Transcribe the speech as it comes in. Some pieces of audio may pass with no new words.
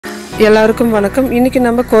எல்லாருக்கும் வணக்கம். இன்னைக்கு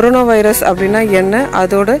நம்ம கொரோனா வைரஸ் அப்படின்னா என்ன,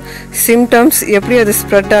 அதோட சிம்டம்ஸ் எப்படி அது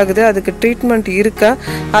ஸ்ப்ரெட் ஆகுது, அதுக்கு ட்ரீட்மெண்ட் இருக்கா,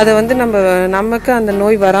 அதை வந்து நமக்கு அந்த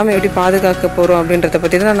நோய் வராமல் எப்படி பாதுகாக்க போகிறோம் அப்படின்றத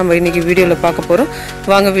பற்றி தான் நம்ம இன்றைக்கி வீடியோவில் பார்க்க போகிறோம்.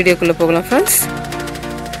 வாங்க வீடியோக்குள்ளே போகலாம் ஃப்ரெண்ட்ஸ்.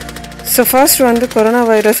 ஸோ ஃபர்ஸ்ட் வந்து கொரோனா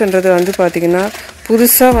வைரஸ்ன்றது வந்து பார்த்திங்கன்னா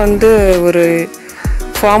புதுசாக வந்து ஒரு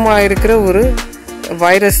ஃபார்ம் ஆகிருக்கிற ஒரு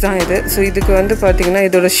வைரஸ் தான் இது. ஸோ இதுக்கு வந்து பார்த்திங்கன்னா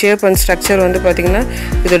இதோட ஷேப் அண்ட் ஸ்ட்ரக்சர் வந்து பார்த்திங்கன்னா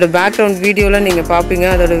இதோட பேக்ரவுண்ட் வீடியோவில் நீங்கள் பார்ப்பீங்க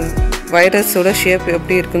அதோட வைரஸோட ஷேப்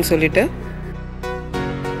எப்படி இருக்குன்னு சொல்லிட்டு.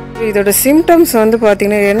 இதோட சிம்டம்ஸ் வந்து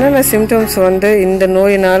பார்த்திங்கன்னா என்னென்ன சிம்டம்ஸ் வந்து இந்த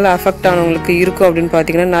நோயினால் அஃபெக்ட் ஆனவங்களுக்கு இருக்கும் அப்படின்னு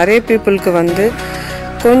பார்த்திங்கன்னா நிறைய பீப்புளுக்கு வந்து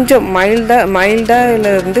கொஞ்சம்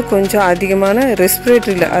மைல்டாக கொஞ்சம் அதிகமான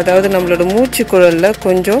ரெஸ்பிரேட்டரியில், அதாவது நம்மளோட மூச்சு குழலில்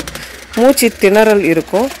கொஞ்சம் மூச்சு திணறல்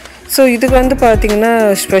இருக்கும். ஸோ இதுக்கு வந்து பார்த்திங்கன்னா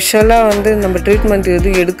ஸ்பெஷலாக வந்து நம்ம ட்ரீட்மெண்ட்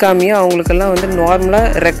எதுவும் எடுக்காமையே அவங்களுக்கெல்லாம் வந்து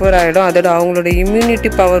நார்மலாக ரெக்கவர் ஆகிடும். அதோட அவங்களோட இம்யூனிட்டி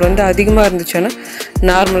பவர் வந்து அதிகமாக இருந்துச்சுன்னா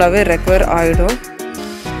நார்மலாகவே ரெக்கவர் ஆகிடும்.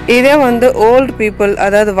 இதே வந்து ஓல்டு பீப்புள்,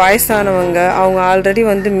 அதாவது வயசானவங்க, அவங்க ஆல்ரெடி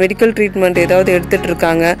வந்து மெடிக்கல் ட்ரீட்மெண்ட் ஏதாவது எடுத்துகிட்டு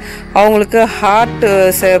இருக்காங்க, அவங்களுக்கு heart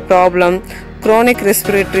problem, Kronig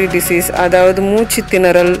respiratory disease, அதாவது மூச்சு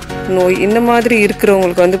திணறல் நோய், இந்த மாதிரி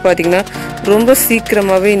இருக்கிறவங்களுக்கு வந்து பார்த்திங்கன்னா ரொம்ப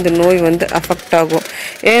சீக்கிரமாகவே இந்த நோய் வந்து அஃபெக்ட் ஆகும்.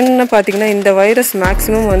 ஏன்னு பார்த்திங்கன்னா இந்த வைரஸ்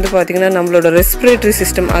மேக்ஸிமம் வந்து பார்த்திங்கன்னா நம்மளோட ரெஸ்பிரேட்டரி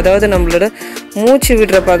சிஸ்டம், அதாவது நம்மளோட மூச்சு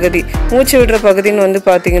விடுற பகுதின்னு வந்து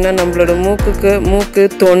பார்த்திங்கன்னா நம்மளோட மூக்கு,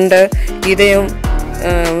 தொண்டை, இதயம்,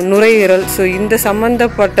 நுரையீரல், ஸோ இந்த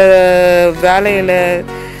சம்மந்தப்பட்ட வேலையில்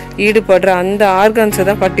ஈடுபடுற அந்த ஆர்கன்ஸை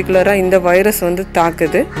தான் பர்டிகுலராக இந்த வைரஸ் வந்து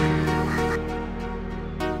தாக்குது.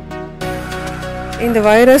 இந்த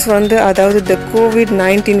வைரஸ் வந்து அதாவது இந்த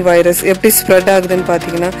COVID-19 வைரஸ் எப்படி ஸ்ப்ரெட் ஆகுதுன்னு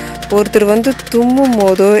பார்த்தீங்கன்னா ஒருத்தர் வந்து தும்மும்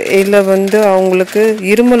போதோ இல்லை வந்து அவங்களுக்கு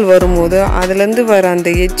இருமல் வரும்போதோ அதுலேருந்து வர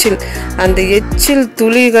அந்த எச்சில்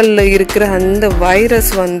துளிகளில் இருக்கிற அந்த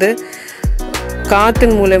வைரஸ் வந்து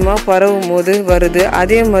காற்றின் மூலமா பரவும் போது வருது.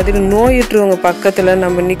 அதே மாதிரி நோயுற்றவங்க பக்கத்தில்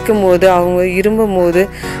நம்ம நிற்கும் போது அவங்க இரும்பும் போது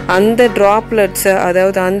அந்த ட்ராப்லெட்ஸை,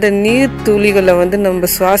 அதாவது அந்த நீர் துளிகளை வந்து நம்ம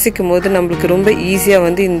சுவாசிக்கும் போது நம்மளுக்கு ரொம்ப ஈஸியாக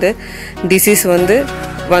வந்து இந்த டிசீஸ் வந்து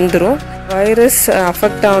வந்துடும். வைரஸ்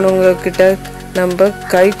அஃபெக்ட் ஆனவங்க கிட்ட நம்ம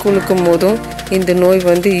கை குலுக்கும் போதும் இந்த நோய்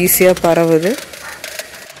வந்து ஈஸியாக பரவுது.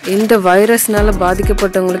 இந்த வைரஸ்னால்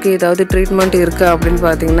பாதிக்கப்பட்டவங்களுக்கு ஏதாவது ட்ரீட்மெண்ட் இருக்குது அப்படின்னு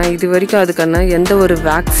பார்த்தீங்கன்னா இது வரைக்கும் அதுக்கான எந்த ஒரு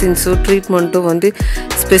வேக்சின்ஸோ ட்ரீட்மெண்ட்டோ வந்து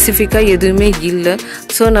ஸ்பெசிஃபிக்காக எதுவுமே இல்லை.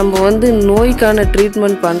 ஸோ நம்ம வந்து நோய்க்கான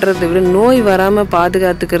ட்ரீட்மெண்ட் பண்ணுறதை விட நோய் வராமல்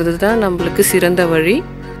பாதுகாத்துக்கிறது தான் நம்மளுக்கு சிறந்த வழி.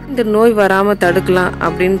 இந்த நோய் வராமல் தடுக்கலாம்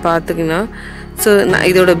அப்படின்னு பார்த்திங்கன்னா ஸோ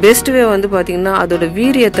இதோட பெஸ்ட் வே வந்து பார்த்திங்கன்னா அதோட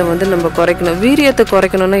வீரியத்தை வந்து நம்ம குறைக்கணும். வீரியத்தை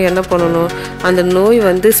குறைக்கணும்னா என்ன பண்ணணும், அந்த நோய்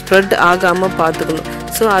வந்து ஸ்ப்ரெட் ஆகாமல் பார்த்துக்கணும்.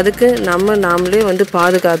 ஸோ அதுக்கு நாமளே வந்து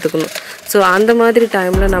பாதுகாத்துக்கணும். ஸோ அந்த மாதிரி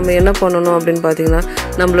டைமில் நம்ம என்ன பண்ணணும் அப்படின்னு பார்த்திங்கன்னா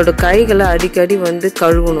நம்மளோட கைகளை அடிக்கடி வந்து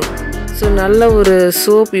கழுவணும். ஸோ நல்ல ஒரு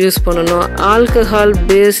சோப் யூஸ் பண்ணணும். ஆல்கஹால்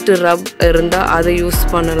பேஸ்டு ரப் இருந்தால் அதை யூஸ்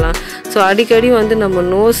பண்ணலாம். ஸோ அடிக்கடி வந்து நம்ம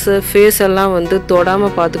நோஸு ஃபேஸ் எல்லாம் வந்து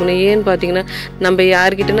தொடாமல் பார்த்துக்கணும். ஏன்னு பார்த்தீங்கன்னா நம்ம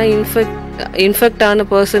யார்கிட்டனா இன்ஃபெக்ட் ஆன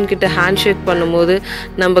பர்சன்கிட்ட ஹேண்ட்ஷேக் பண்ணும்போது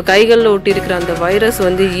நம்ம கைகளில் ஒட்டி இருக்கிற அந்த வைரஸ்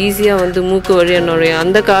வந்து ஈஸியாக வந்து மூக்கு வழியாக நுழையும்.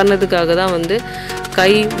 அந்த காரணத்துக்காக தான் வந்து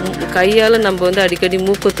கையால் நம்ம வந்து அடிக்கடி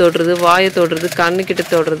மூக்கை தொடுறது, வாயை தொடுறது, கண்ணுக்கிட்ட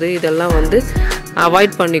தொடுறது இதெல்லாம் வந்து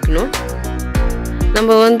அவாய்ட் பண்ணிக்கணும்.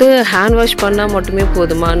 நம்ம வந்து ஹேண்ட் வாஷ் பண்ணால் மட்டுமே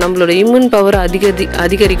போதுமா, நம்மளோட இம்யூன் பவர்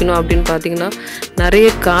அதிகரிக்கணும் அப்படின்னு பார்த்திங்கன்னா நிறைய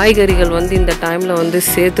காய்கறிகள் வந்து இந்த டைமில் வந்து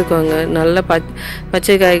சேர்த்துக்கோங்க. நல்ல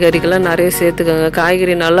பச்சை காய்கறிகள்லாம் நிறைய சேர்த்துக்கோங்க.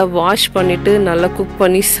 காய்கறி நல்லா வாஷ் பண்ணிவிட்டு நல்லா குக்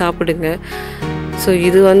பண்ணி சாப்பிடுங்க. ஸோ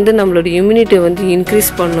இது வந்து நம்மளோட இம்யூனிட்டியை வந்து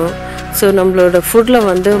இன்க்ரீஸ் பண்ணும். ஸோ நம்மளோட ஃபுட்டில்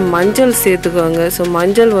வந்து மஞ்சள் சேர்த்துக்குவாங்க. ஸோ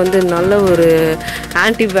மஞ்சள் வந்து நல்ல ஒரு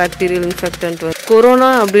ஆன்டிபாக்டீரியல் இன்ஃபெக்டன்ட். கொரோனா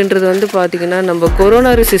அப்படின்றது வந்து பார்த்திங்கன்னா நம்ம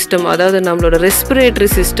கொரோனரி சிஸ்டம், அதாவது நம்மளோட ரெஸ்பிரேட்டரி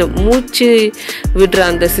சிஸ்டம், மூச்சு விடுற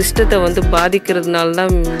அந்த சிஸ்டத்தை வந்து பாதிக்கிறதுனால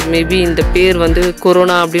தான் மேபி இந்த பேர் வந்து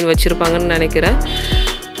கொரோனா அப்படின்னு வச்சுருப்பாங்கன்னு நினைக்கிறேன்.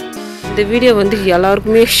 இந்த வீடியோ வந்து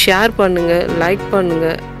எல்லாருக்குமே ஷேர் பண்ணுங்கள், லைக்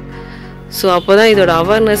பண்ணுங்கள். ஸோ அப்போ தான் இதோட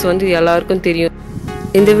அவேர்னஸ் வந்து எல்லாருக்கும் தெரியும்.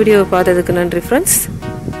 இந்த வீடியோவை பார்த்ததுக்கு நன்றி ஃப்ரெண்ட்ஸ்.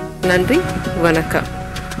 நன்றி, வணக்கம்.